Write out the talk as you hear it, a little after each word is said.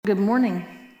Good morning.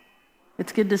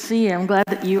 It's good to see you. I'm glad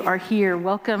that you are here.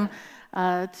 Welcome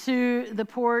to the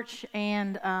Porch,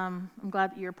 and I'm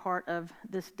glad that you're part of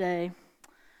this day.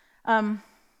 So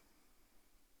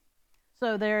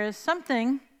there is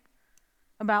something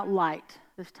about light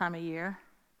this time of year,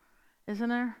 isn't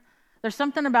there? There's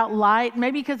something about light,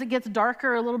 maybe because it gets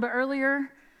darker a little bit earlier,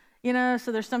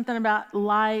 so there's something about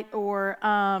light or...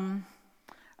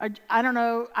 I don't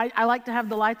know, I like to have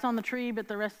the lights on the tree, but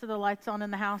the rest of the lights on in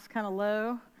the house kind of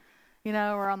low,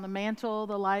 or on the mantle,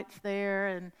 the lights there.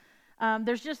 And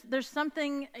there's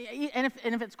something, and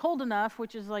if it's cold enough,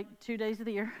 which is like 2 days of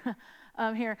the year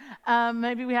here,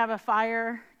 maybe we have a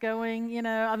fire going,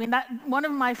 that one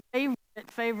of my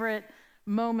favorite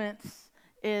moments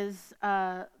is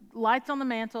lights on the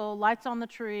mantle, lights on the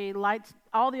tree, lights,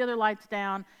 all the other lights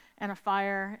down, and a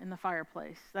fire in the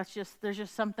fireplace. There's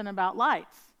just something about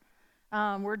lights.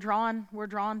 We're drawn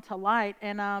to light,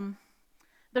 and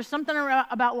there's something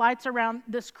about lights around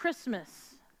this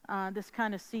Christmas, this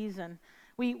kind of season.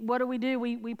 What do?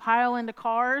 We pile into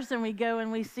cars and we go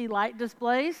and we see light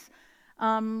displays,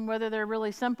 whether they're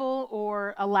really simple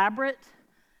or elaborate.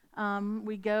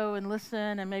 We go and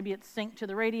listen, and maybe it's synced to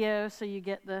the radio, so you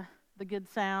get the good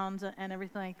sounds and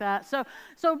everything like that. So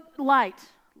light.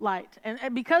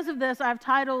 And because of this, I've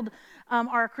titled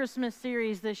our Christmas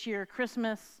series this year,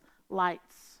 Christmas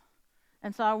Lights.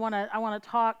 And so I want to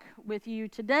talk with you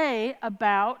today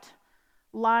about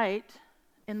light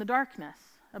in the darkness,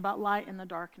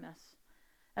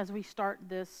 as we start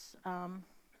this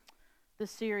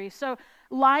series. So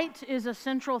light is a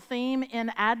central theme in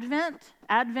Advent.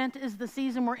 Advent is the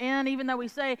season we're in. Even though we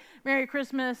say Merry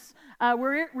Christmas,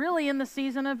 we're really in the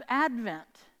season of Advent.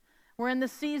 We're in the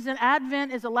season.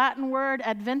 Advent is a Latin word,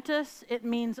 adventus. It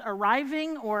means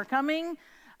arriving or coming.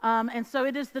 And so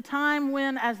it is the time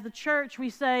when, as the church,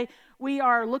 we say we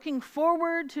are looking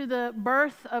forward to the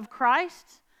birth of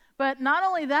Christ. But not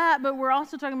only that, but we're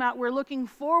also talking about we're looking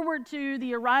forward to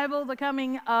the arrival, the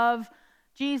coming of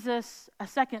Jesus a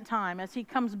second time as he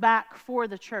comes back for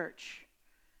the church.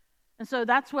 And so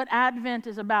that's what Advent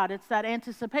is about. It's that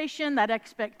anticipation, that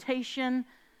expectation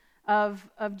of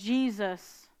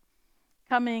Jesus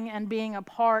coming and being a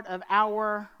part of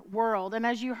our world. And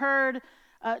as you heard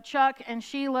Chuck and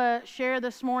Sheila share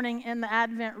this morning in the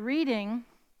Advent reading,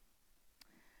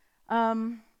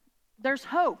 there's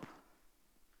hope.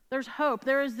 There's hope.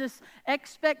 There is this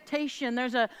expectation.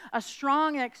 There's a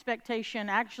strong expectation,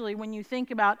 actually, when you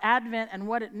think about Advent and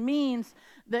what it means,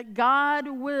 that God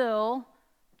will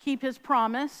keep his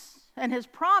promise, and his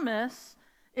promise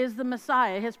is the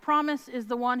Messiah. His promise is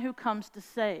the one who comes to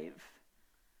save.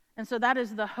 And so that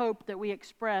is the hope that we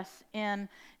express in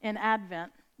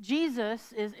Advent.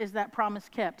 Jesus is that promise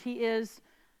kept. He is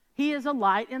a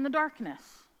light in the darkness.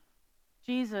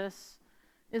 Jesus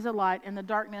is a light in the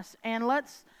darkness. And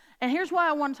here's why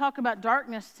I want to talk about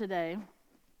darkness today.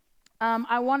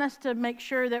 I want us to make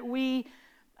sure that we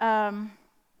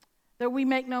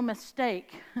make no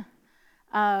mistake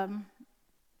that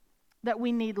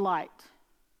we need light.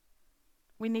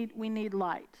 We need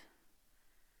light.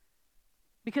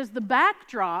 Because the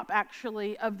backdrop,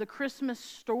 actually, of the Christmas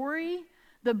story,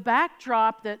 the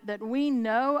backdrop that we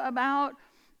know about,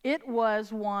 it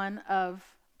was one of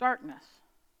darkness.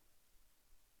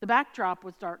 The backdrop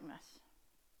was darkness.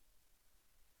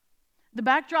 The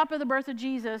backdrop of the birth of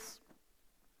Jesus,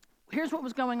 here's what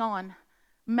was going on.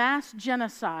 Mass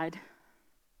genocide.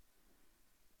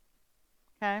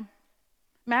 Okay?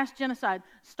 Mass genocide.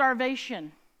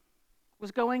 Starvation was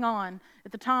going on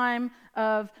at the time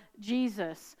of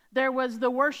Jesus. There was the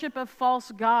worship of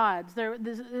false gods. There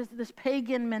this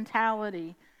pagan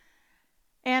mentality.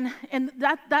 And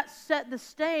that set the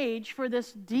stage for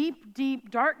this deep,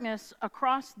 deep darkness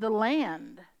across the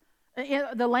land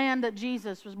that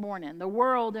Jesus was born in, the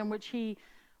world in which he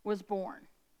was born.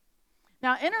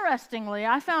 Now, interestingly,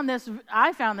 I found this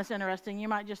interesting. You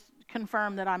might just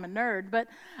confirm that I'm a nerd, but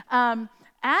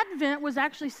Advent was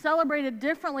actually celebrated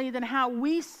differently than how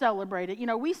we celebrate it.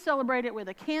 We celebrate it with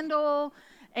a candle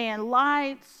and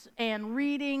lights and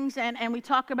readings, and we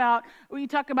talk about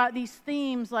these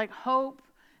themes like hope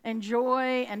and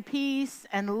joy and peace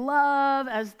and love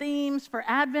as themes for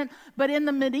Advent. But in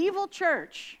the medieval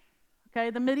church,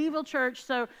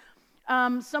 so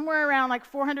somewhere around like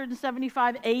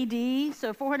 475 AD,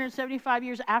 so 475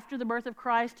 years after the birth of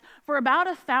Christ, for about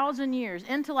 1,000 years,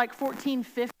 into like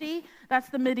 1450, that's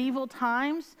the medieval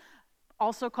times,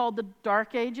 also called the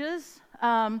Dark Ages.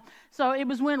 So it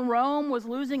was when Rome was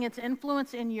losing its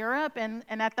influence in Europe, and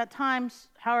at that time,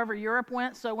 however Europe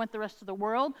went, so went the rest of the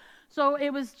world. So it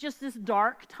was just this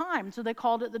dark time, so they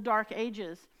called it the Dark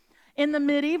Ages. In the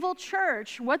medieval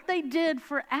church, what they did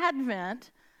for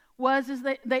Advent was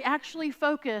they actually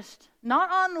focused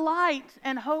not on light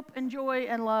and hope and joy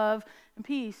and love and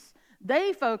peace.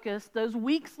 They focused those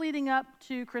weeks leading up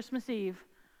to Christmas Eve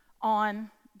on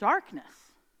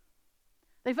darkness.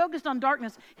 They focused on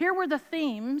darkness. Here were the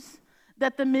themes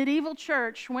that the medieval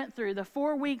church went through the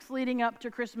 4 weeks leading up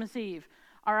to Christmas Eve.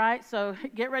 All right, so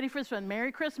get ready for this one.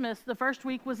 Merry Christmas. The first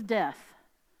week was death.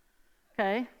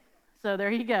 Okay, so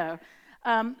there you go.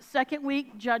 Second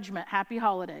week, judgment. Happy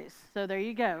holidays. So there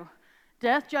you go.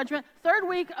 Death, judgment. Third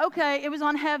week, okay, it was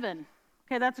on heaven.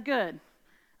 Okay, that's good.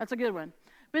 That's a good one.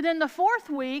 But then the fourth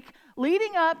week,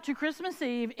 leading up to Christmas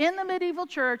Eve in the medieval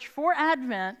church for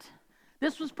Advent,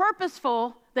 this was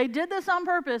purposeful. They did this on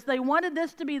purpose. They wanted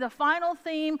this to be the final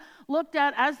theme looked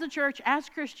at as the church, as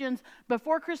Christians,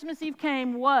 before Christmas Eve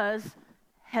came, was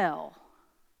hell.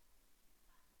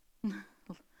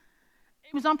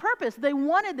 It was on purpose. They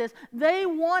wanted this. They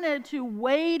wanted to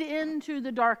wade into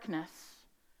the darkness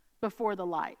before the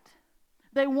light.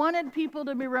 They wanted people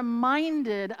to be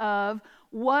reminded of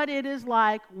what it is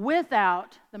like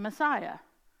without the Messiah,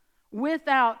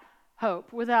 without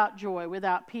hope, without joy,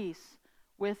 without peace,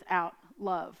 without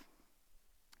love.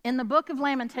 In the book of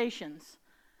Lamentations,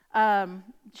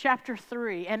 chapter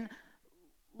 3, and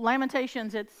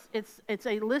Lamentations, it's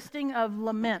a listing of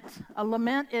lament. A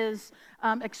lament is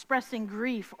expressing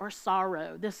grief or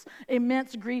sorrow, this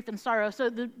immense grief and sorrow. So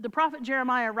the prophet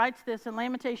Jeremiah writes this in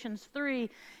Lamentations 3.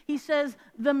 He says,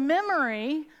 "The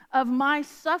memory of my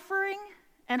suffering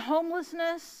and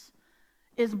homelessness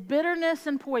is bitterness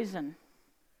and poison."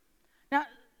 Now,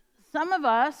 some of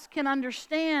us can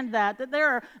understand that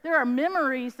there are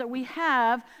memories that we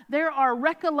have, there are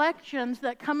recollections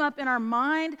that come up in our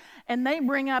mind, and they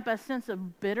bring up a sense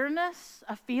of bitterness,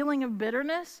 a feeling of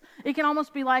bitterness. It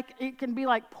can be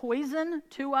like poison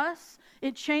to us.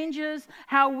 It changes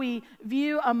how we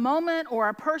view a moment or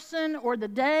a person or the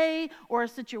day or a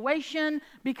situation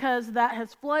because that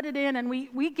has flooded in, and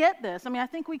we get this. I mean, I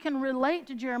think we can relate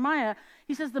to Jeremiah.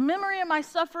 He says, "The memory of my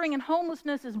suffering and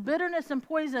homelessness is bitterness and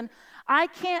poison. I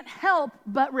can't help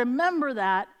but remember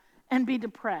that and be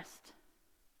depressed."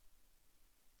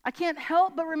 I can't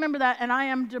help but remember that, and I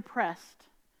am depressed,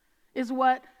 is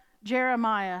what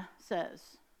Jeremiah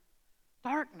says.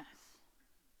 Darkness.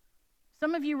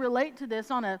 Some of you relate to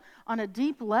this on a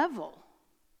deep level.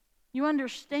 You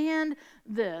understand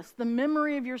this, the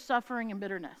memory of your suffering and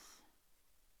bitterness.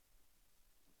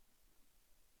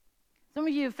 Some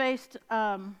of you have faced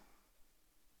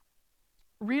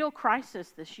real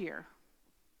crisis this year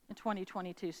in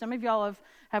 2022. Some of y'all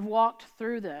have walked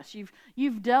through this.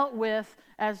 You've dealt with,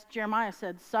 as Jeremiah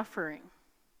said, suffering.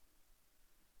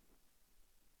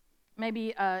 Maybe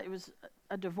it was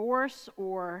a divorce,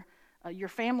 or your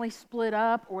family split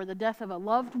up, or the death of a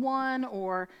loved one,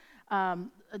 or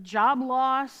a job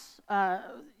loss.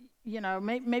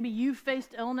 Maybe you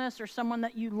faced illness, or someone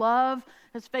that you love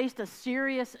has faced a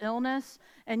serious illness,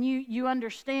 and you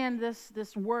understand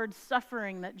this word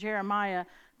suffering that Jeremiah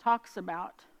talks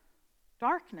about.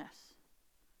 Darkness.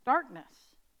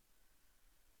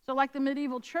 So like the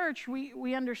medieval church,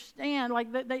 we understand,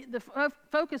 like the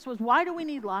focus was, why do we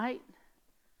need light?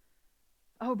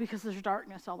 Oh, because there's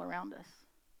darkness all around us.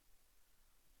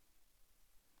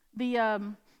 The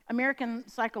American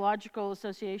Psychological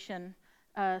Association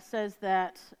says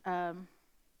that 1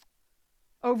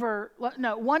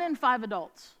 in 5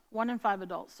 adults,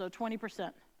 so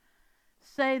 20%,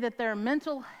 say that their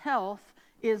mental health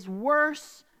is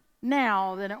worse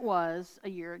now than it was a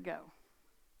year ago.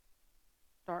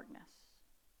 Darkness.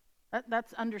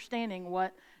 That's understanding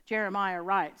what Jeremiah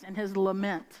writes in his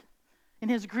lament, in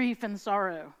his grief and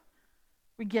sorrow.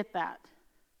 We get that.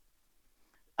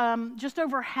 Just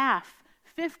over half,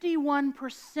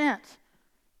 51%,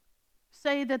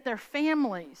 say that their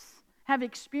families have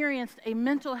experienced a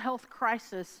mental health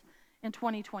crisis in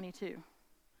 2022.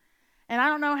 And I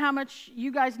don't know how much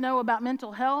you guys know about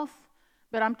mental health,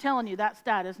 but I'm telling you that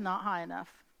stat is not high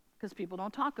enough because people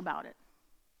don't talk about it.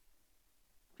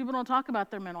 People don't talk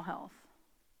about their mental health.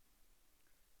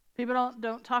 People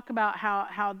don't talk about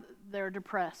how they're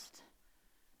depressed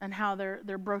and how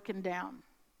they're broken down.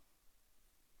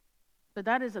 But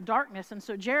that is a darkness. And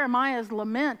so Jeremiah's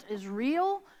lament is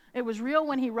real. It was real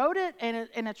when he wrote it,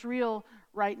 and it's real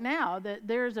right now, that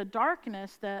there's a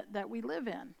darkness that we live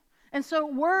in. And so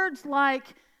words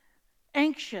like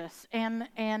anxious and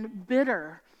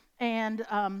bitter and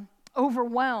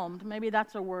overwhelmed, maybe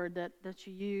that's a word that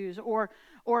you use, or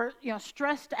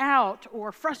stressed out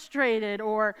or frustrated,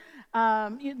 or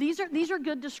these are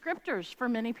good descriptors for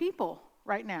many people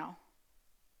right now.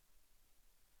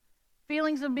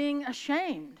 Feelings of being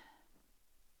ashamed,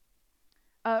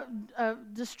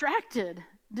 distracted,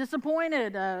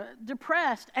 disappointed,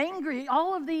 depressed, angry.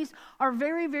 All of these are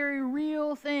very, very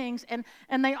real things.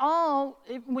 And they all,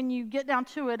 when you get down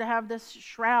to it, have this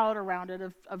shroud around it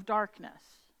of darkness.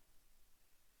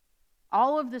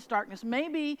 All of this darkness.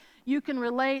 Maybe you can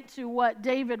relate to what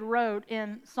David wrote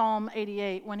in Psalm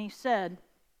 88 when he said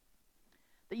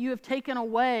that you have taken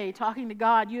away, talking to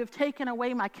God, you have taken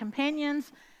away my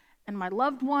companions and my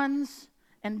loved ones,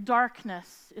 and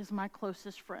darkness is my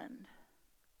closest friend.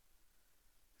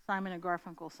 Simon and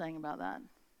Garfunkel sang about that.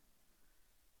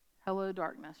 Hello,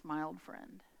 darkness, my old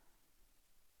friend.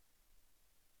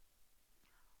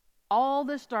 All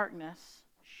this darkness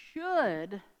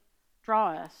should draw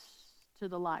us to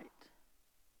the light.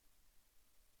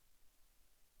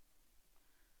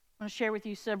 I'm going to share with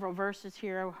you several verses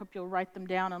here. I hope you'll write them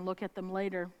down and look at them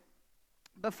later.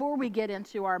 Before we get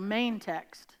into our main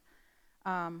text,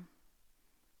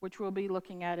 which we'll be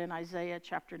looking at in Isaiah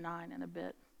chapter 9 in a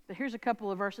bit. But here's a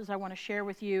couple of verses I want to share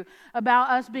with you about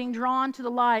us being drawn to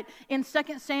the light. In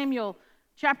 2 Samuel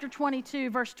chapter 22,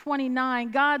 verse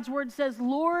 29, God's word says,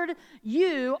 Lord,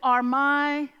 you are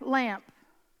my lamp.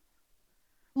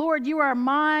 Lord, you are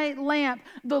my lamp.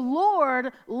 The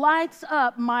Lord lights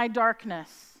up my darkness.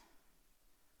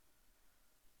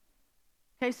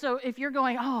 Okay, so if you're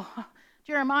going, oh,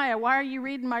 Jeremiah, why are you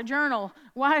reading my journal?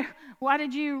 Why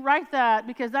did you write that?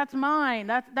 Because that's mine.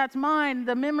 That's mine.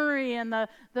 The memory and the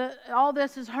all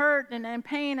this is hurt and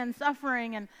pain and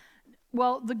suffering. And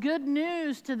well, the good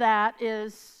news to that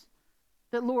is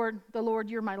that the Lord,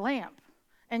 you're my lamp,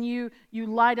 and you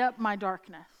light up my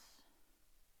darkness.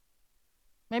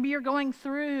 Maybe you're going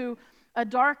through a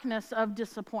darkness of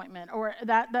disappointment, or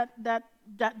that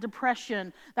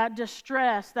depression, that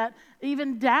distress, that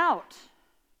even doubt.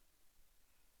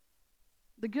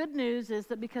 The good news is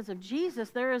that because of Jesus,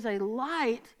 there is a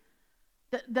light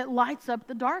that lights up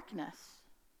the darkness.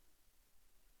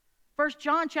 1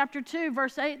 John chapter 2,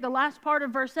 verse 8, the last part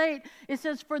of verse 8, it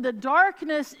says, for the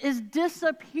darkness is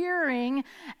disappearing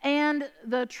and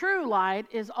the true light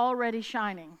is already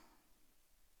shining.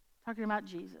 Talking about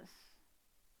Jesus.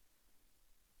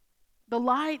 The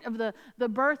light of the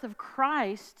birth of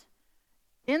Christ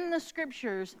in the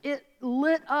scriptures, it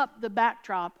lit up the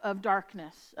backdrop of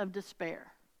darkness, of despair.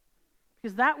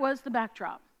 Because that was the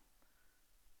backdrop.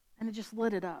 And it just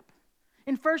lit it up.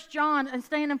 In 1 John, and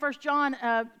staying in 1 John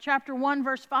chapter 1,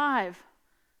 verse 5,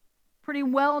 pretty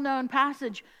well-known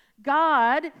passage,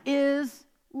 God is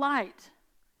light.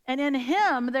 And in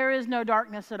him there is no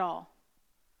darkness at all.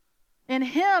 In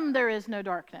him there is no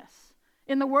darkness.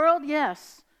 In the world,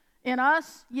 yes. In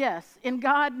us, yes. In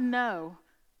God, no.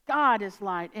 God is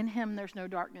light. In him there's no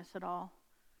darkness at all.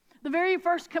 The very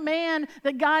first command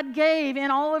that God gave in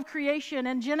all of creation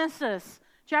in Genesis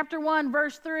chapter 1,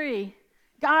 verse 3,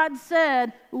 God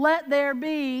said, let there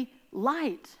be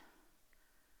light.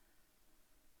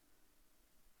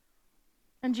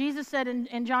 And Jesus said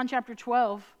in John chapter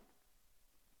 12,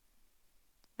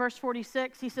 verse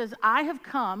 46, he says, I have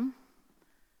come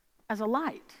as a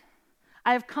light.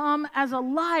 I have come as a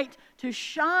light to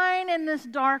shine in this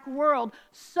dark world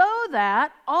so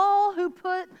that all who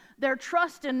put their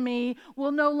trust in me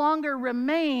will no longer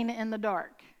remain in the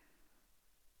dark.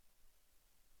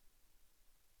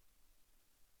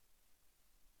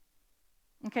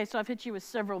 Okay, so I've hit you with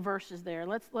several verses there.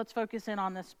 Let's focus in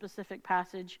on this specific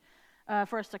passage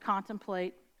for us to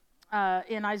contemplate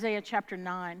in Isaiah chapter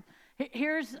 9.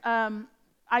 Here's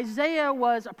Isaiah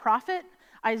was a prophet.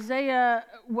 Isaiah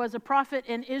was a prophet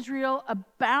in Israel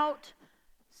about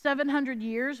 700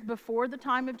 years before the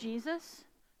time of Jesus.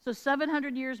 So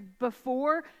 700 years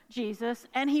before Jesus.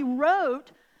 And he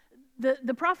wrote,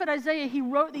 the prophet Isaiah, he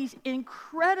wrote these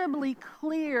incredibly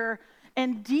clear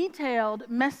and detailed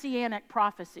messianic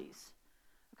prophecies.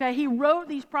 Okay, he wrote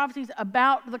these prophecies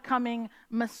about the coming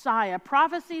Messiah.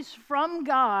 Prophecies from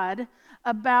God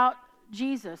about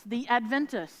Jesus, the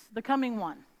Adventist, the coming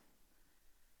one.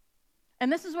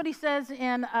 And this is what he says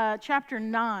in chapter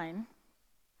 9.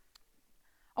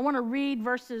 I want to read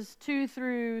verses 2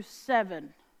 through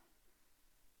 7.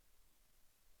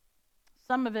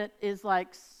 Some of it is like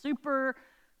super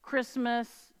Christmas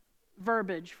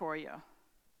verbiage for you.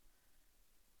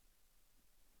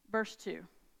 Verse 2.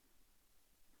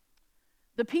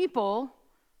 The people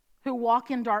who walk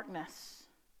in darkness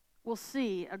will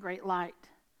see a great light.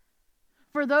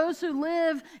 For those who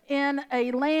live in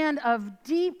a land of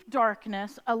deep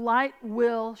darkness, a light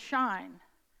will shine.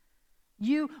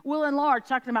 You will enlarge,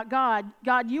 talking about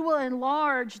God, you will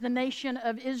enlarge the nation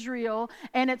of Israel,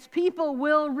 and its people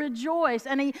will rejoice.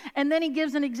 And then he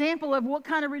gives an example of what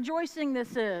kind of rejoicing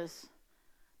this is.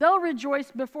 They'll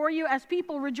rejoice before you as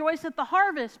people rejoice at the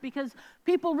harvest, because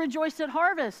people rejoice at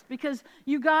harvest because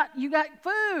you got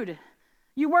food.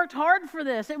 You worked hard for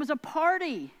this. It was a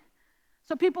party.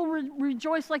 So people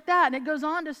rejoice like that. And it goes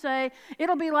on to say,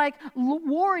 it'll be like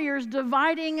warriors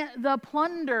dividing the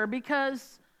plunder,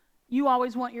 because you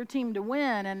always want your team to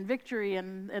win and victory,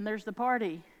 and there's the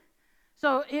party.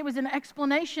 So it was an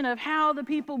explanation of how the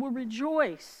people will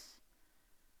rejoice.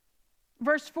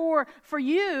 Verse 4, for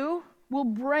you will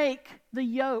break the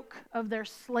yoke of their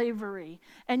slavery,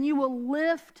 and you will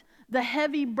lift the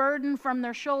heavy burden from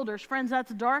their shoulders. Friends,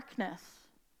 that's darkness.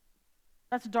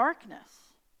 That's darkness.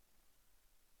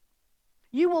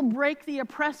 You will break the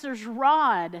oppressor's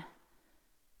rod,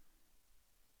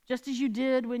 just as you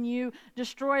did when you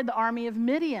destroyed the army of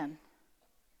Midian.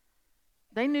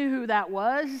 They knew who that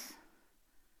was.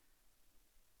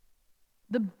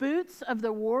 The boots of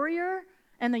the warrior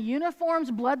and the uniforms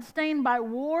bloodstained by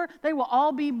war, they will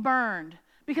all be burned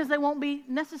because they won't be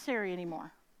necessary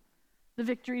anymore. The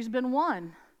victory's been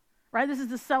won, right? This is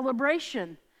the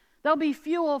celebration. There'll be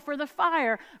fuel for the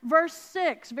fire. Verse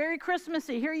 6, very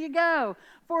Christmassy. Here you go.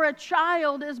 For a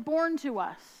child is born to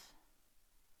us.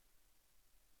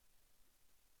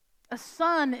 A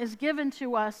son is given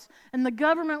to us, and the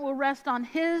government will rest on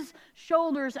his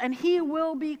shoulders, and he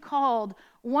will be called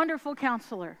Wonderful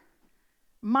Counselor,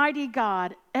 Mighty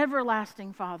God,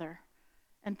 Everlasting Father,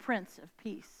 and Prince of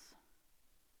Peace.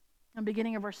 The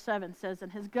beginning of verse 7 says,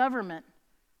 and his government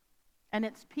and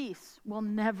its peace will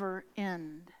never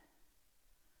end.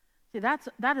 See,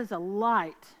 that is a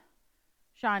light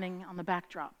shining on the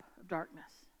backdrop of darkness.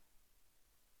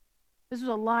 This is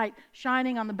a light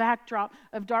shining on the backdrop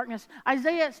of darkness.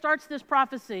 Isaiah starts this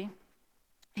prophecy.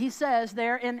 He says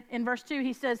there in verse 2,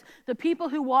 he says, the people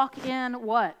who walk in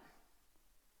what?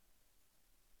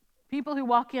 People who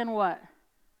walk in what?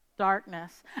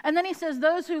 Darkness. And then he says,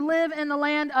 those who live in the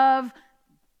land of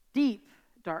deep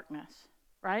darkness,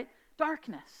 right?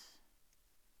 Darkness.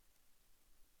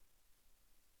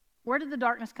 Where did the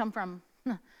darkness come from?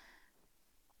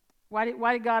 Why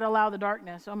did God allow the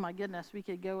darkness? Oh my goodness, we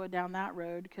could go down that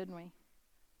road, couldn't we?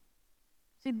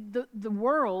 See, the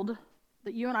world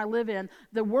that you and I live in,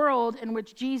 the world in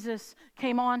which Jesus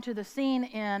came onto the scene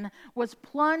in, was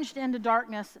plunged into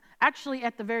darkness actually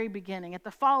at the very beginning, at the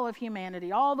fall of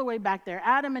humanity, all the way back there.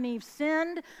 Adam and Eve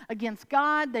sinned against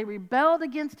God. They rebelled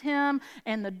against him,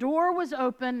 and the door was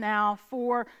open now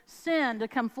for sin to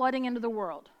come flooding into the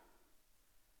world.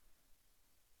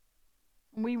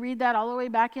 We read that all the way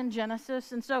back in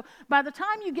Genesis. And so by the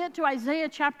time you get to Isaiah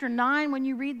chapter 9, when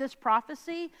you read this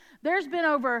prophecy, there's been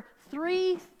over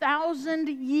 3,000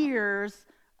 years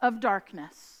of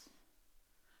darkness.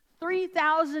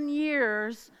 3,000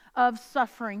 years of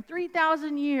suffering.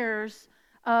 3,000 years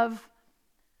of,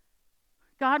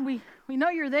 God, we know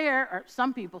you're there. Or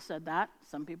some people said that.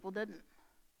 Some people didn't.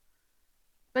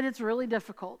 But it's really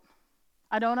difficult.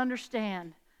 I don't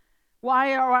understand.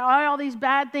 Why are all these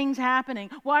bad things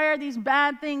happening? Why are these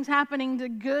bad things happening to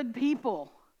good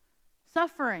people?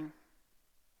 Suffering.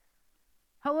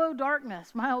 Hello,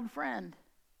 darkness, my old friend.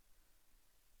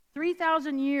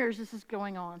 3,000 years this is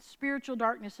going on. Spiritual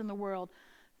darkness in the world.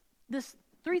 This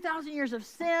 3,000 years of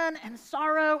sin and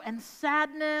sorrow and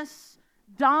sadness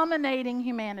dominating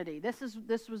humanity. This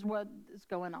was what is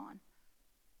going on.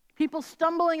 People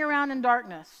stumbling around in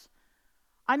darkness.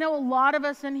 I know a lot of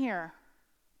us in here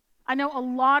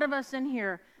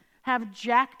have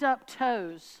jacked up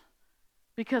toes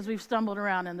because we've stumbled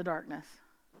around in the darkness.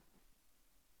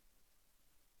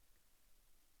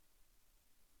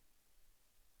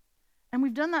 And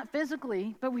we've done that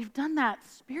physically, but we've done that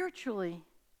spiritually.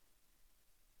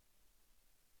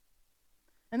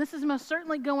 And this is most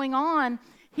certainly going on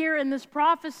here in this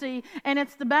prophecy, and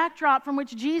it's the backdrop from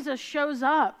which Jesus shows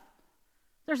up.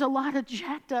 There's a lot of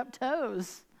jacked up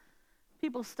toes.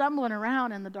 People stumbling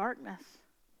around in the darkness.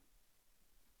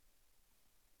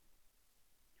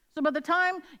 So by the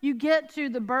time you get to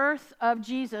the birth of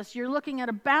Jesus, you're looking at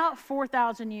about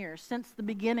 4,000 years since the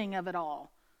beginning of it all,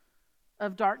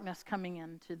 of darkness coming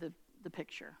into the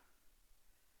picture.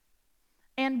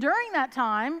 And during that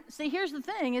time, see, here's the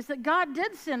thing, is that God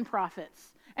did send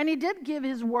prophets. And he did give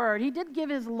his word. He did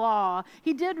give his law.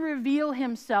 He did reveal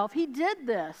himself. He did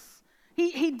this.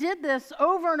 He did this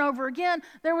over and over again.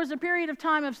 There was a period of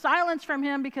time of silence from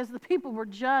him because the people were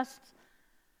just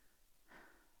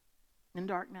in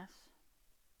darkness.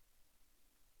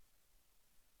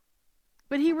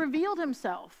 But he revealed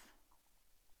himself.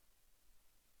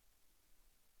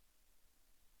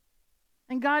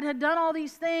 And God had done all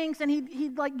these things, and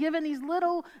he'd like given these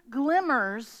little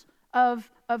glimmers of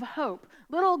hope,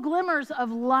 little glimmers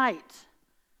of light.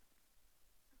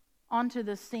 onto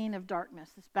this scene of darkness,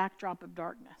 this backdrop of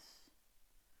darkness.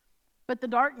 But the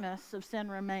darkness of sin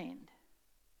remained.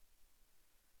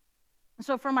 And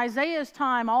so from Isaiah's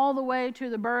time all the way to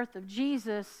the birth of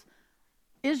Jesus,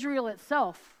 Israel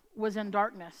itself was in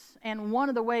darkness. And one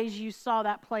of the ways you saw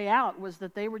that play out was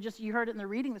that they were just, you heard it in the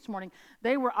reading this morning,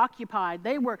 they were occupied.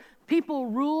 People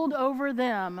ruled over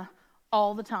them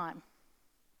all the time.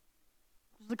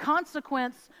 The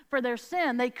consequence for their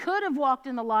sin. They could have walked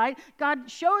in the light.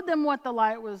 God showed them what the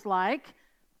light was like,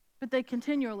 but they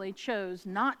continually chose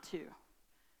not to.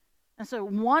 And so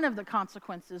one of the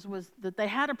consequences was that they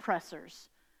had oppressors.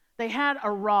 They had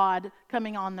a rod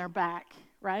coming on their back,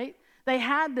 right? They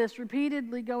had this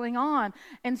repeatedly going on.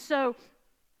 And so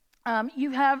you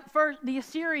have first the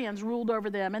Assyrians ruled over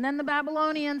them, and then the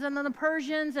Babylonians, and then the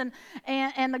Persians,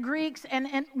 and the Greeks.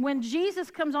 And when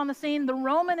Jesus comes on the scene, the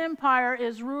Roman Empire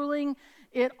is ruling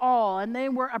it all. And they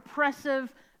were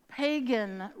oppressive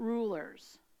pagan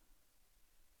rulers.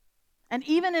 And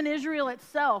even in Israel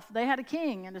itself, they had a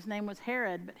king, and his name was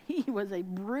Herod, but he was a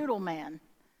brutal man.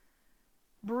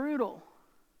 Brutal.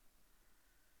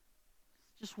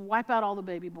 Just wipe out all the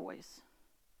baby boys,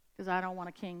 because I don't want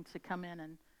a king to come in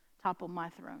and topple my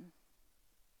throne.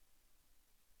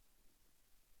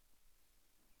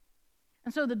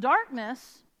 And so the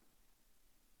darkness,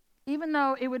 even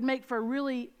though it would make for a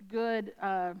really good,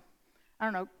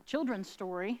 children's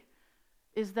story,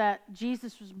 is that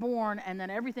Jesus was born and then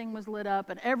everything was lit up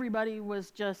and everybody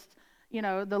was just,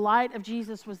 the light of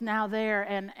Jesus was now there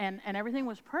and everything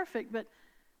was perfect, but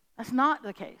that's not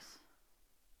the case.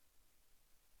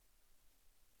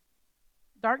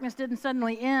 Darkness didn't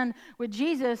suddenly end with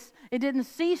Jesus. It didn't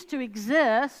cease to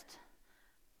exist.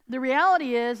 The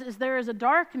reality is there is a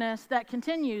darkness that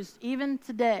continues even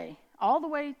today, all the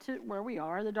way to where we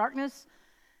are. The darkness,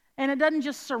 and it doesn't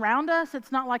just surround us.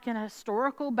 It's not like an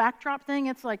historical backdrop thing.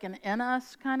 It's like an in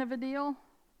us kind of a deal,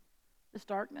 this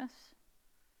darkness.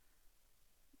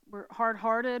 We're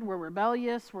hard-hearted, we're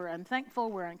rebellious, we're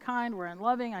unthankful, we're unkind, we're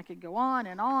unloving. I could go on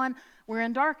and on. We're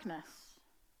in darkness.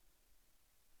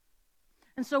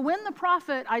 And so when the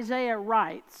prophet Isaiah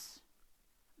writes,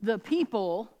 the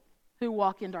people who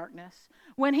walk in darkness,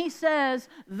 when he says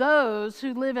those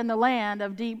who live in the land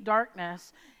of deep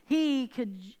darkness, he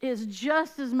is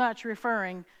just as much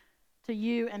referring to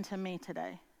you and to me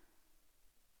today.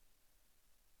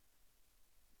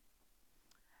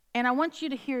 And I want you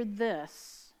to hear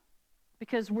this,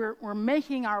 because we're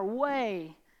making our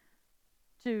way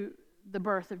to the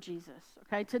birth of Jesus.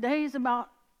 Okay, today is about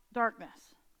darkness.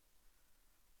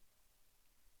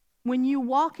 When you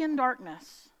walk in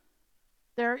darkness,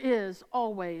 there is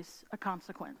always a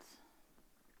consequence.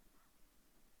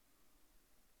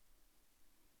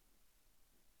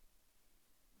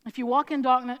 If you walk in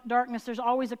darkness, there's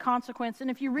always a consequence.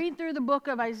 And if you read through the book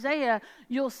of Isaiah,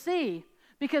 you'll see,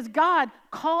 because God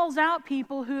calls out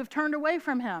people who have turned away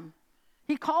from him.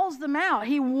 He calls them out.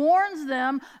 He warns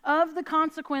them of the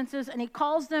consequences, and he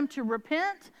calls them to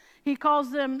repent. He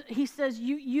says,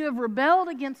 you have rebelled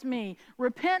against me.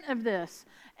 Repent of this.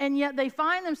 And yet they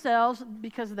find themselves,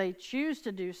 because they choose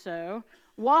to do so,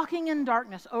 walking in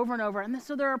darkness over and over. And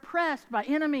so they're oppressed by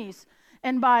enemies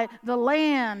and by the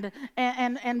land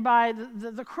and by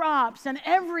the crops and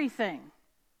everything.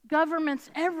 Governments,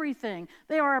 everything.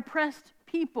 They are oppressed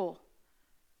people.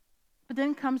 But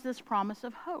then comes this promise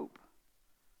of hope.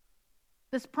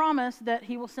 This promise that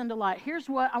he will send a light. Here's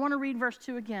what, I want to read verse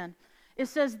 2 again. It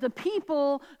says, the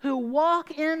people who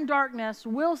walk in darkness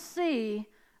will see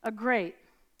a great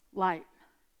light.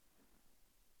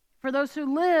 For those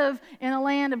who live in a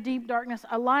land of deep darkness,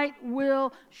 a light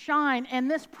will shine. And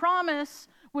this promise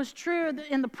was true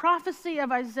in the prophecy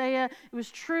of Isaiah. It was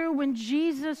true when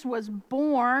Jesus was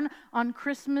born on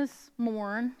Christmas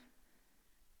morn.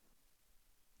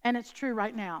 And it's true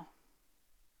right now.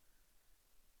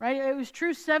 Right? It was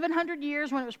true 700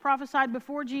 years when it was prophesied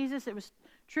before Jesus. It was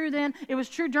true then. It was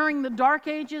true during the dark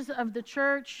ages of the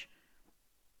church.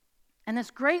 And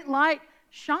this great light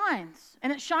shines.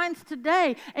 And it shines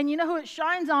today. And you know who it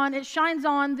shines on? It shines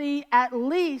on the at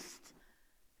least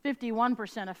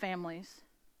 51% of families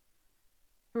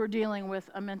who are dealing with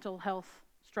a mental health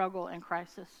struggle and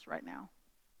crisis right now.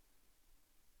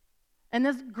 And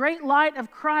this great light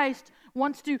of Christ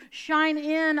wants to shine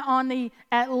in on the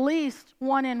at least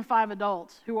 1 in 5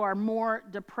 adults who are more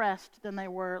depressed than they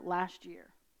were last year.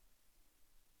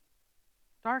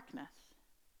 Darkness.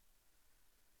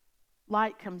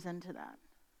 Light comes into that.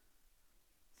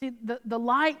 See, the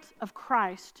light of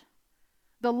Christ,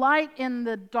 the light in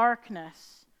the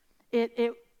darkness,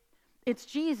 it's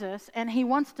Jesus, and he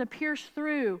wants to pierce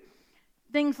through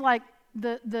things like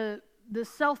the the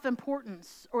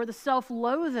self-importance or the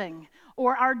self-loathing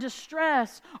or our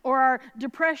distress or our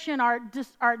depression, our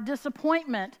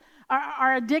disappointment,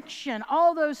 our addiction,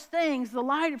 all those things, the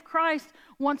light of Christ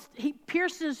he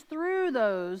pierces through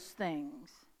those things.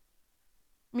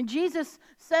 I mean, Jesus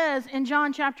says in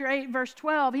John chapter 8, verse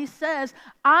 12, he says,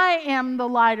 I am the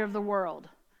light of the world.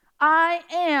 I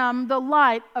am the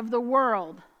light of the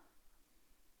world.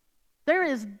 There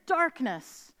is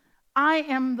darkness. I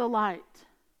am the light.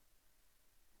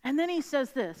 And then he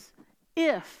says this,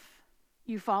 if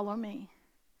you follow me,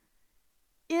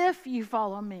 if you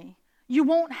follow me, you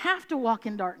won't have to walk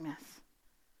in darkness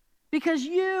because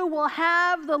you will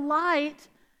have the light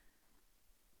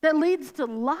that leads to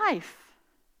life.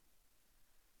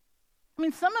 I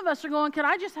mean, some of us are going, could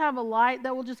I just have a light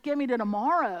that will just get me to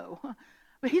tomorrow?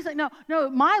 But he's like, no,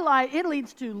 my light, it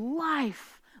leads to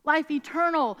life. Life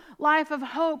eternal, life of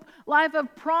hope, life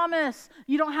of promise.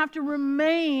 You don't have to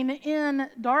remain in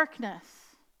darkness.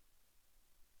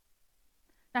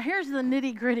 Now here's the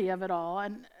nitty-gritty of it all.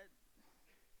 And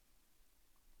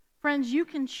friends, you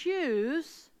can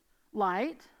choose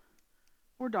light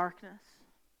or darkness.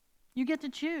 You get to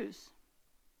choose.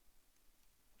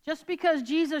 Just because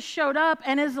Jesus showed up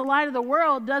and is the light of the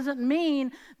world doesn't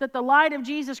mean that the light of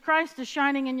Jesus Christ is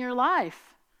shining in your life.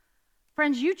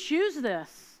 Friends, you choose this.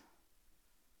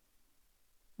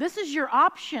 This is your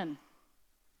option.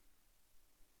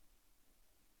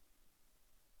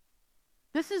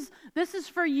 This is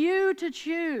for you to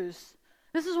choose.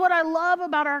 This is what I love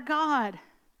about our God.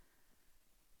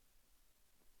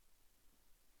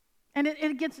 And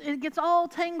it gets all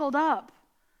tangled up.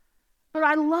 But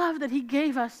I love that he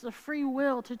gave us the free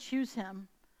will to choose him.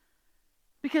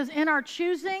 Because in our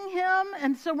choosing him,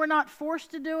 and so we're not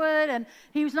forced to do it, and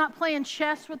he was not playing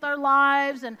chess with our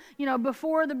lives, and,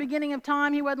 before the beginning of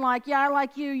time, he wasn't like, yeah, I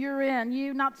like you, you're in,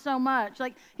 you not so much.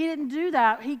 Like, he didn't do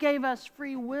that. He gave us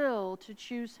free will to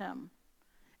choose him.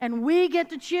 And we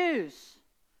get to choose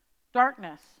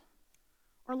darkness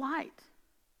or light.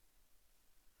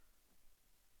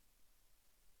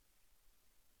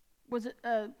 Was it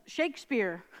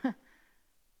Shakespeare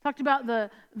talked about the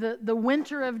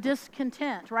winter of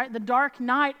discontent, right? The dark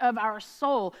night of our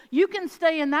soul. You can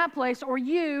stay in that place or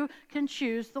you can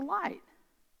choose the light.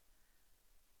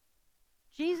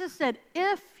 Jesus said,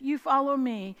 if you follow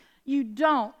me, you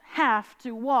don't have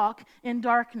to walk in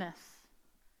darkness.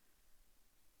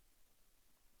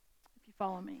 If you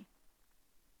follow me.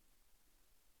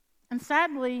 And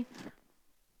sadly,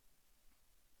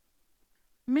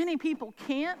 many people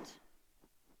can't.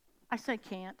 I say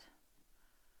can't.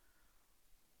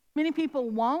 Many people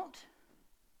won't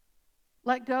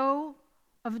let go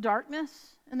of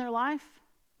darkness in their life.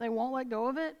 They won't let go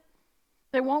of it.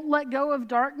 They won't let go of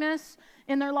darkness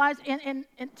in their lives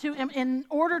in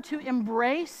order to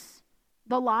embrace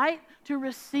the light, to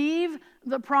receive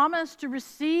the promise, to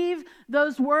receive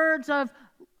those words of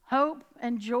hope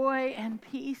and joy and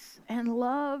peace and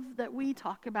love that we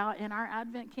talk about in our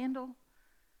Advent candle.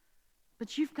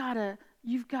 But you've got to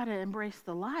embrace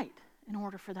the light in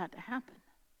order for that to happen.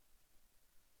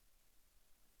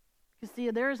 Because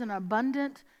see, there is an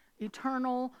abundant,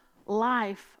 eternal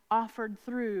life offered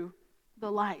through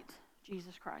the light,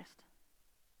 Jesus Christ.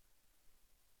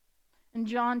 In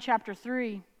John chapter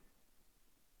 3,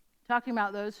 talking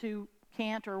about those who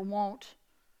can't or won't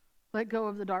let go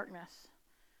of the darkness.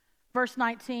 Verse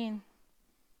 19,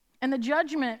 and the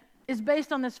judgment is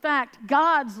based on this fact.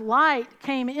 God's light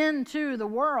came into the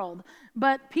world,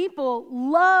 but people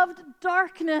loved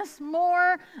darkness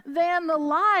more than the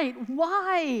light.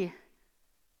 Why?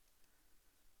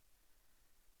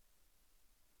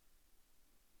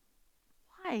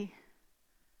 Why?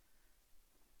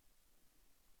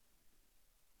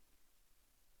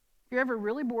 If you're ever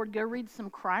really bored, go read some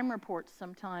crime reports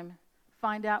sometime.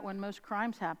 Find out when most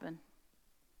crimes happen.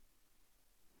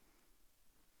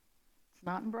 It's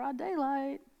not in broad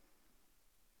daylight.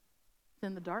 It's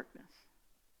in the darkness.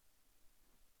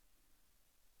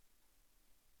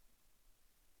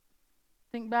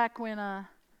 Think back when,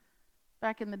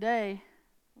 back in the day,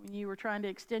 when you were trying to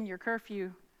extend your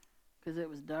curfew because it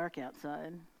was dark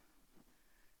outside.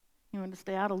 You wanted to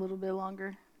stay out a little bit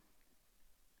longer.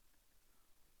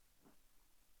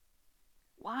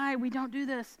 Why? We don't do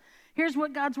this. Here's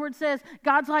what God's word says.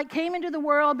 God's light came into the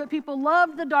world, but people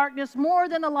loved the darkness more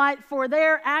than the light, for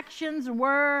their actions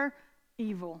were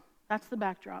evil. That's the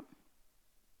backdrop.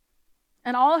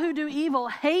 And all who do evil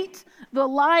hate the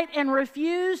light and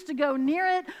refuse to go near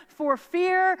it for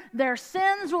fear their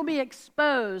sins will be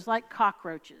exposed like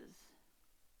cockroaches.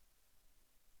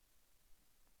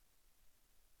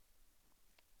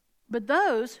 But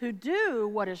those who do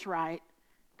what is right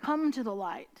Come to the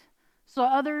light so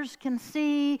others can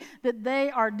see that they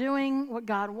are doing what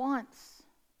God wants.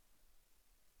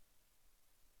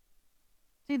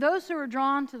 See, those who are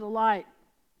drawn to the light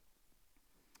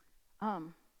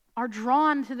are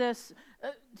drawn to this.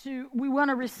 We want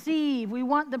to receive. We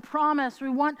want the promise. We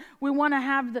want to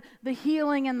have the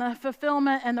healing and the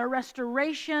fulfillment and the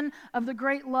restoration of the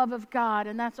great love of God,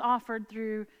 and that's offered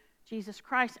through Jesus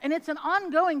Christ. And it's an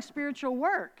ongoing spiritual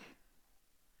work.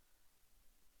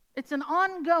 It's an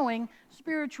ongoing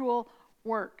spiritual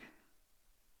work.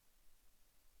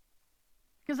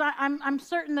 Because I'm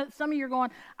certain that some of you are going,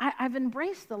 I've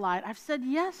embraced the light. I've said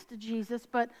yes to Jesus,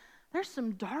 but there's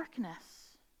some darkness.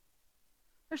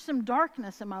 There's some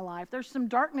darkness in my life. There's some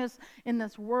darkness in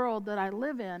this world that I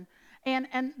live in. And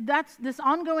that's this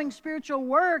ongoing spiritual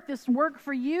work, this work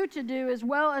for you to do as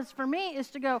well as for me, is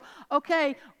to go,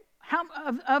 okay,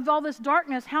 of all this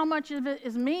darkness, how much of it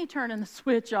is me turning the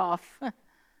switch off?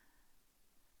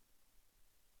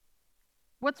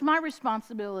 What's my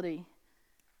responsibility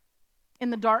in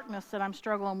the darkness that I'm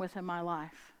struggling with in my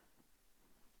life?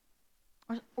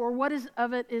 Or what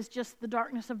of it is just the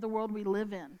darkness of the world we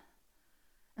live in?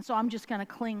 And so I'm just going to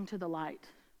cling to the light.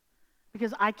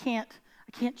 Because I can't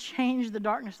change the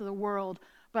darkness of the world,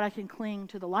 but I can cling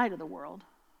to the light of the world.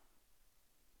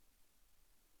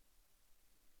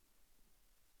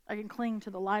 I can cling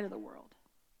to the light of the world.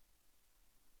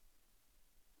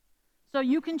 So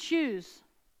you can choose,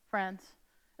 friends.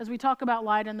 As we talk about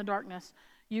light and the darkness,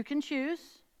 you can choose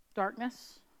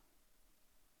darkness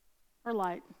or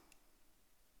light.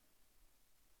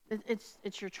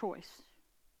 It's your choice.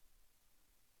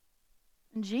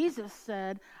 And Jesus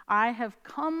said, I have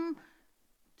come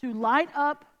to light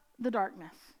up the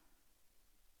darkness.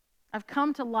 I've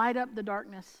come to light up the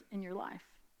darkness in your life.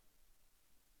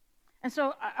 And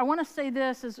so I want to say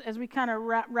this as we kind of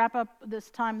wrap up this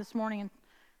time this morning and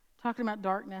talking about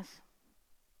darkness.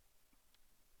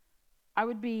 I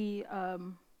would be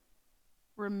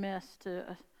remiss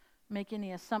to make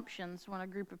any assumptions when a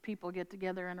group of people get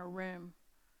together in a room.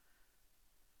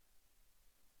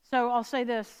 So I'll say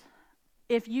this.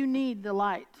 If you need the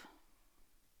light,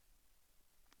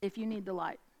 the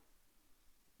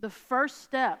first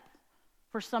step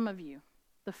for some of you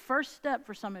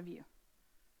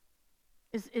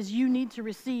is you need to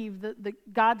receive the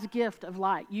God's gift of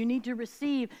light. You need to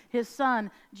receive His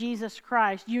Son, Jesus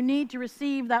Christ. You need to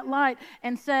receive that light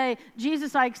and say,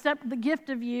 Jesus, I accept the gift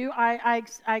of you. I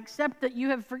accept that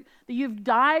you've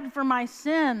died for my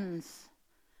sins,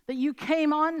 that you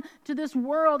came into this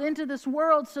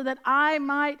world so that I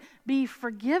might be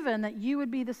forgiven, that you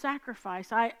would be the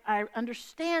sacrifice. I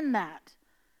understand that.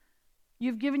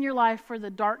 You've given your life for the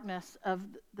darkness of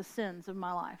the sins of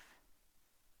my life.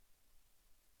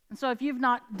 And so if you've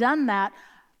not done that,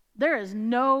 there is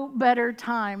no better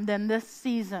time than this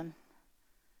season.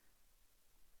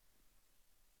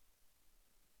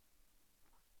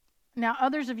 Now,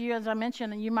 others of you, as I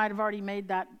mentioned, you might have already made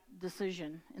that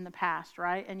decision in the past,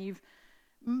 right? And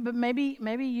but maybe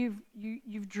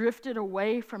you've drifted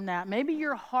away from that. Maybe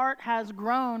your heart has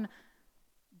grown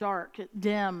dark,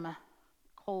 dim,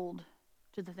 cold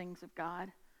to the things of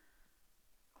God.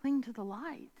 Cling to the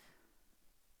light.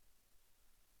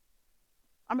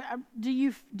 I mean,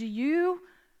 do you,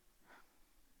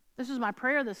 this is my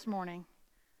prayer this morning,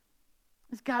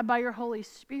 is God, by your Holy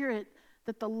Spirit,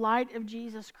 that the light of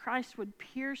Jesus Christ would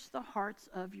pierce the hearts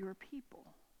of your people.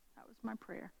 That was my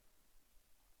prayer.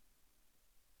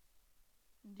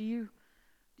 Do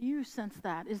you sense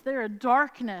that? Is there a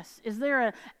darkness? Is there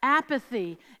an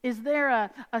apathy? Is there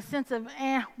a sense of,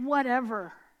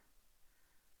 whatever?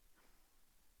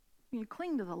 You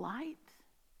cling to the light.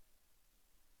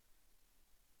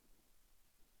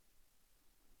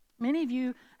 Many of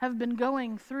you have been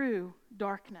going through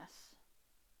darkness,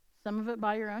 some of it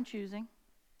by your own choosing.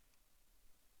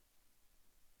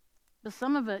 But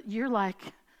some of it, you're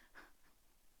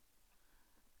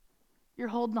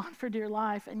holding on for dear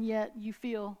life, and yet you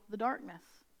feel the darkness.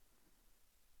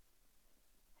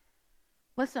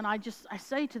 Listen, I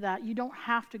say to that, you don't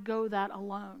have to go that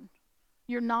alone.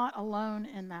 You're not alone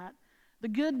in that. The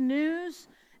good news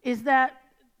is that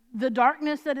the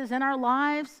darkness that is in our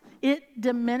lives, it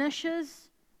diminishes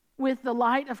with the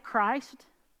light of Christ.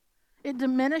 It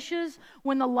diminishes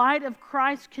when the light of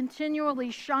Christ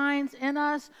continually shines in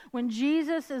us. When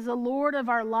Jesus is the Lord of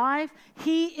our life,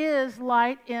 He is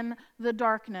light in the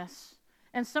darkness.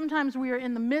 And sometimes we are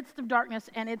in the midst of darkness,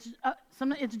 and it's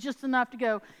just enough to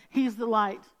go, He's the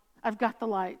light. I've got the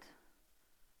light.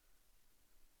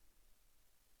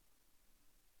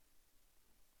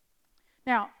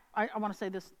 Now, I want to say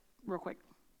this real quick.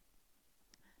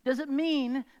 Does it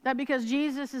mean that because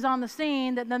Jesus is on the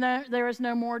scene that then there is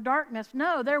no more darkness?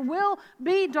 No, there will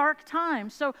be dark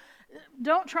times. So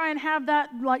don't try and have that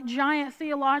like giant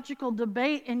theological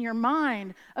debate in your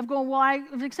mind of going, well,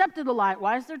 I've accepted the light.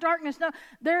 Why is there darkness? No,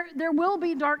 there will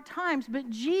be dark times, but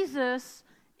Jesus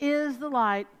is the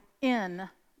light in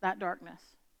that darkness.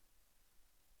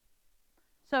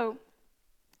 So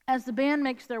as the band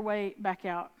makes their way back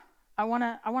out, I want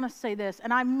to say this,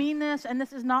 and I mean this, and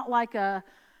this is not like I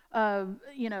don't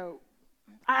know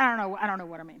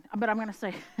what I mean, but I'm going to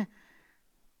say,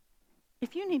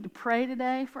 if you need to pray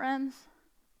today, friends,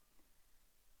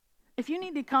 if you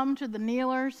need to come to the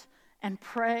kneelers and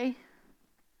pray,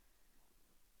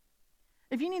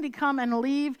 if you need to come and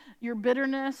leave your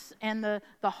bitterness and the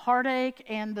heartache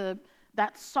and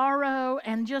that sorrow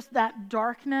and just that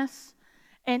darkness,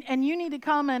 and you need to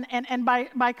come and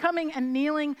by coming and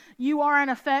kneeling, you are in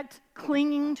effect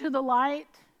clinging to the light.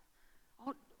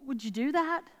 Would you do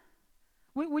that?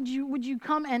 Would you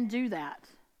come and do that?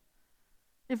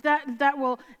 If that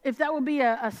will be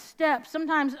a step.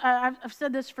 Sometimes I've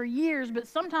said this for years, but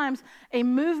sometimes a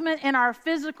movement in our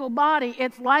physical body,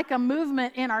 it's like a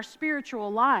movement in our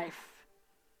spiritual life.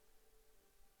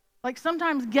 Like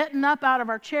sometimes getting up out of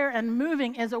our chair and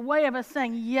moving is a way of us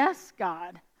saying, yes,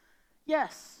 God,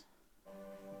 yes.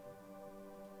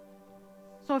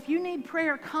 So if you need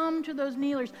prayer, come to those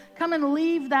kneelers. Come and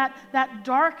leave that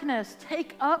darkness.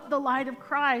 Take up the light of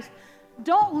Christ.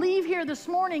 Don't leave here this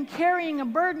morning carrying a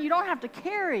burden you don't have to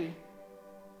carry.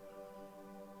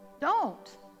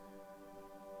 Don't.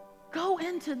 Go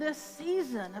into this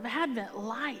season of Advent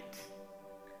light.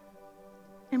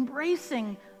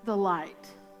 Embracing the light.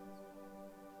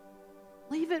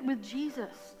 Leave it with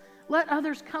Jesus. Let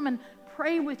others come and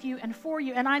pray with you and for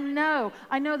you. And I know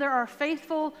there are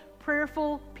faithful,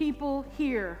 prayerful people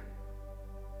here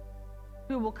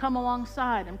who will come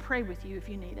alongside and pray with you if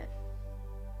you need it.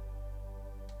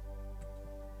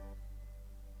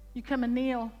 You come and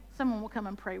kneel, someone will come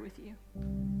and pray with you.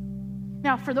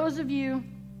 Now, for those of you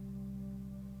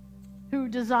who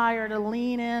desire to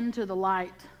lean into the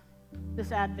light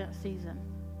this Advent season,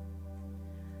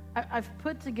 I've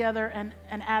put together an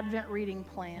Advent reading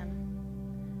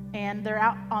plan, and they're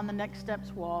out on the Next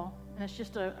Steps wall, and it's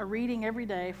just a reading every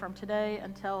day from today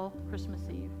until Christmas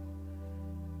Eve.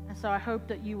 And so I hope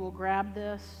that you will grab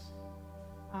this,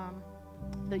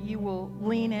 that you will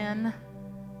lean in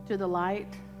to the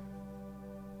light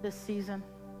this season.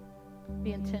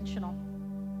 Be intentional.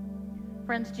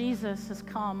 Friends, Jesus has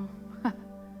come to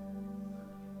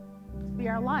be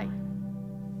our light.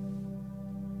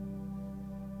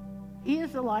 He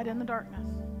is the light in the darkness.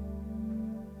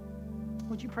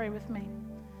 Would you pray with me?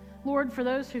 Lord, for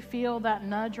those who feel that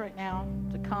nudge right now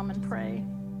to come and pray,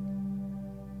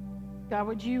 God,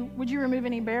 would you remove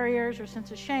any barriers or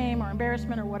sense of shame or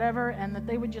embarrassment or whatever, and that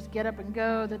they would just get up and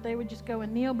go, that they would just go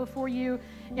and kneel before you,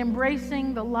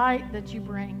 embracing the light that you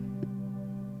bring.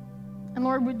 And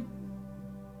Lord,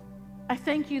 I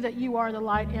thank you that you are the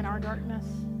light in our darkness.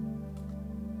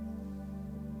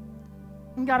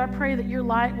 And God, I pray that your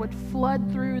light would flood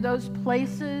through those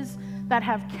places that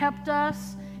have kept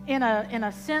us in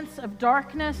a sense of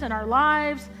darkness in our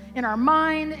lives, in our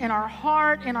mind, in our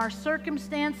heart, in our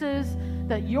circumstances,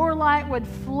 that your light would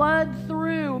flood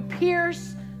through,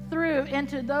 pierce through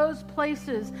into those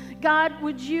places. God,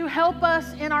 would you help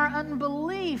us in our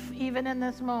unbelief, even in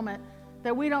this moment,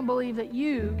 that we don't believe that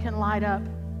you can light up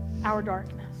our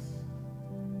darkness.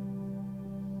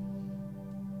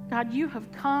 God, you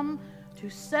have come to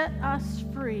set us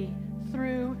free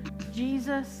through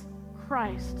Jesus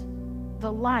Christ,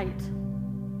 the light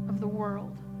of the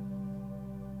world.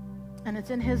 And it's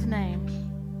in his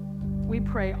name we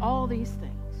pray all these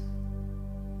things.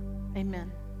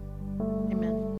 Amen. Amen.